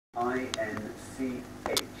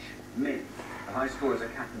M-I-N-C-H. Min. The high score is a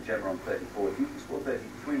Captain Gemma on 34. If you can score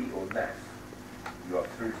 33 or less, you are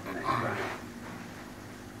through to the next round.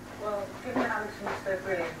 Well, given that Alison's so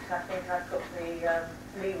brilliant, I think I've got the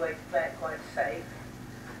leeway to play it quite safe.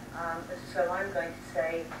 So I'm going to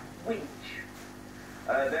say winch.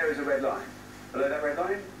 There is a red line. Below that red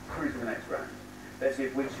line, cruise to the next round. Let's see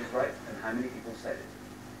if winch is right and how many people said it.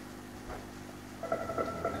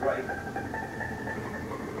 It's right.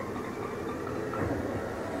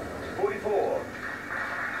 44.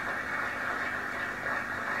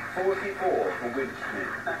 44 for winch, Min.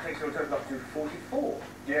 That takes your total up to 44.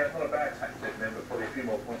 Yeah, it's not a bad tactic, Min, but probably a few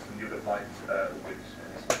more points than you would have liked winch.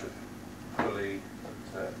 And it's sort of fully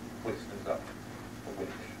twist things up for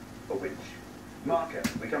winch. For winch. Marker,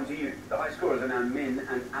 we come to you. The high scorers are now Min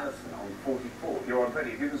and Alison on 44. You're on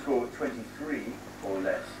 20. If you can score 23 or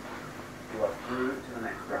less, you are through to the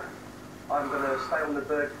next round. I'm going to stay on the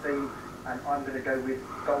bird theme, and I'm going to go with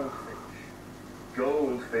goldfinch.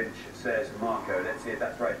 Goldfinch, says Marco. Let's see if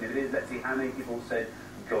that's right. If it is, let's see how many people said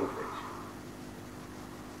goldfinch.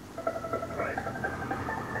 Right.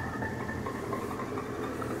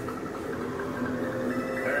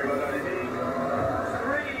 Very well done indeed.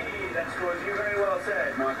 3! That scores you very well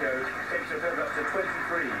said, Marco. Takes your total up to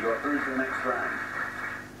 23. You are through to the next round.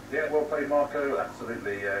 Yeah, well played, Marco.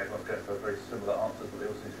 Absolutely. Everyone's going for very similar answers, but they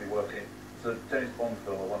all seem to be working. So James Bond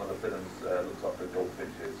film, or one of the films, looks after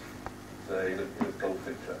goldfinches. So he looked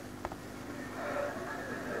goldfincher.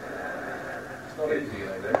 It's not easy, you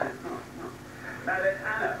know, though. Now then,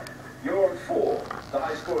 Anna, you're on 4. The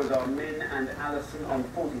high scorers are Min and Alison on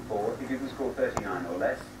 44. If you can score 39 or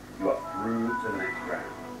less, you are through to the next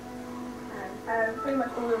round. Pretty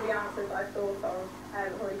much all of the answers I've thought of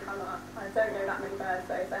have already come up. I don't know that many birds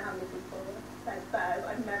though, so how many people said birds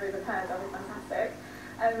I've never even heard of is fantastic.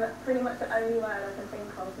 Pretty much the only word I can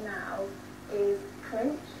think of now is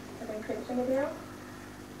clinch. I've been clinching a deal.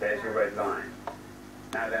 There's your red line.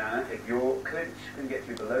 Now then, Anna, if your clinch can get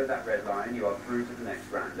you below that red line, you are through to the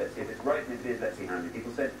next round. Let's see if it's right, and if it is, let's see how many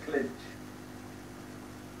people said clinch.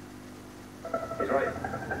 It's right.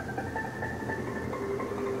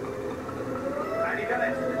 And you got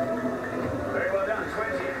it. Very well done.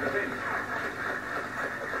 20 for the clinch.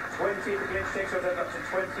 20 for clinch takes your total up to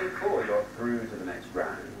 24. You're through to the next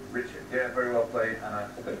round. Richard. Yeah, very well played, Anna.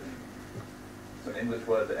 It's an English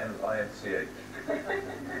word that ends I-N-C-H.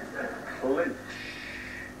 Clinch.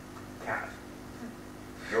 Cat.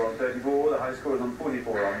 You're on 34. The high scorers on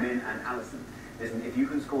 44 are Min and Alison. Listen, if you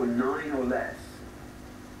can score 9 or less,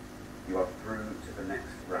 you are through to the next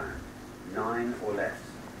round. 9 or less.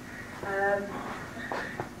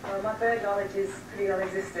 Well, my bird knowledge is pretty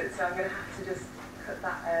non-existent, so I'm going to have to just cut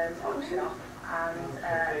that option off.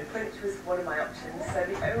 And clinch was one of my options, so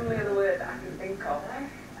the only other word that I can think of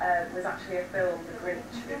was actually a film, The Grinch,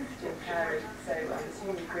 with Jim Carrey. So I'm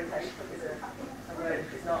assuming Grinch is a word.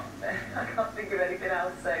 If it's not, I can't think of anything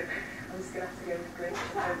else, so I'm just going to have to go with Grinch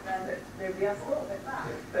and hope that nobody else thought of it.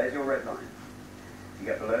 There's your red line. You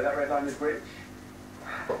get below that red line with Grinch,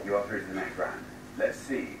 you are through to the next round. Let's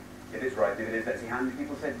see if it's right. If it is, let's see how many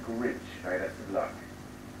people said Grinch. Very best of luck.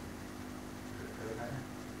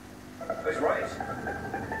 That's right.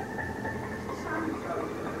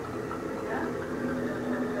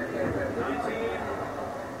 19.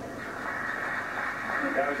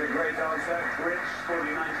 That was a great answer. Grinch scored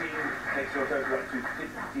you 19. Takes your total up to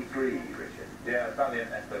 53, Richard. Yeah,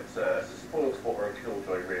 valiant effort. It's a spoil sport or a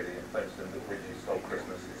killjoy, really, in Folkestone that Grinch stole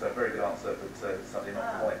Christmas. It's a very good answer, but certainly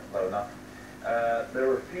not quite low enough. There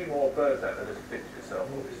are a few more birds out there. There's a finch itself,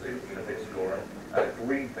 obviously, which is a big scorer.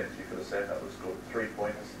 Green finch, you could have said, that would have scored 3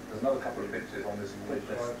 points. There's another couple of finches on this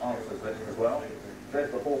answers list as well.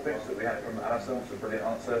 There's the hawfinch that we had from Alison, which is a brilliant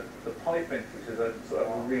answer. The pie finch, which is a sort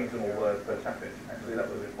of a regional word for chaffinch. Actually, that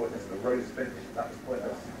would have been pointless. The rose finch, that was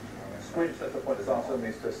pointless. Squinch, that's a pointless answer,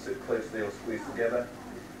 means to sit closely or squeeze together.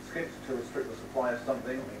 Skinch, to restrict the supply of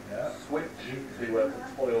something. Swinch, to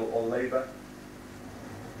toil or labour.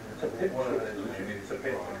 To pinch, which literally means to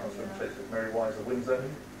pinch, it comes from Shakespeare's Merry Wives of Windsor.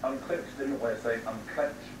 Unclench, different way of saying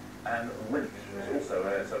unclench. And rinse, which is also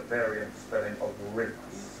a variant spelling of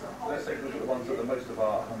rinse. Let's take a look at the ones that the most of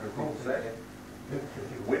our 100 people said.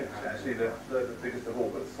 Winch, actually the biggest of all,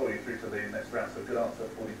 but saw you through to the next round, so good answer,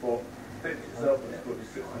 44. Finch itself was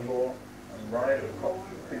 64, and Ryan Cock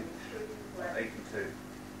Finch, 82.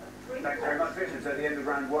 Thanks very much, Richard. So at the end of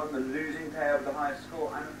round 1, the losing pair with the highest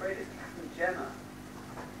score, I'm afraid it's Captain Gemma.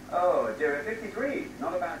 Oh dear, 53.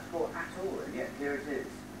 Not a bad score at all, and yet here it is.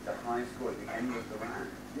 The high score at the end of the round.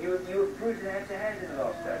 You were through to the head-to-head in the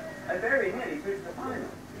last show, and very nearly through to the final.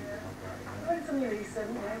 Well, it's only recent,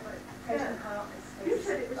 you know, but patient heart is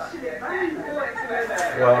said it was shitty.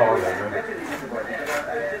 Well,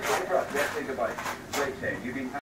 Goodbye. Great change. You've been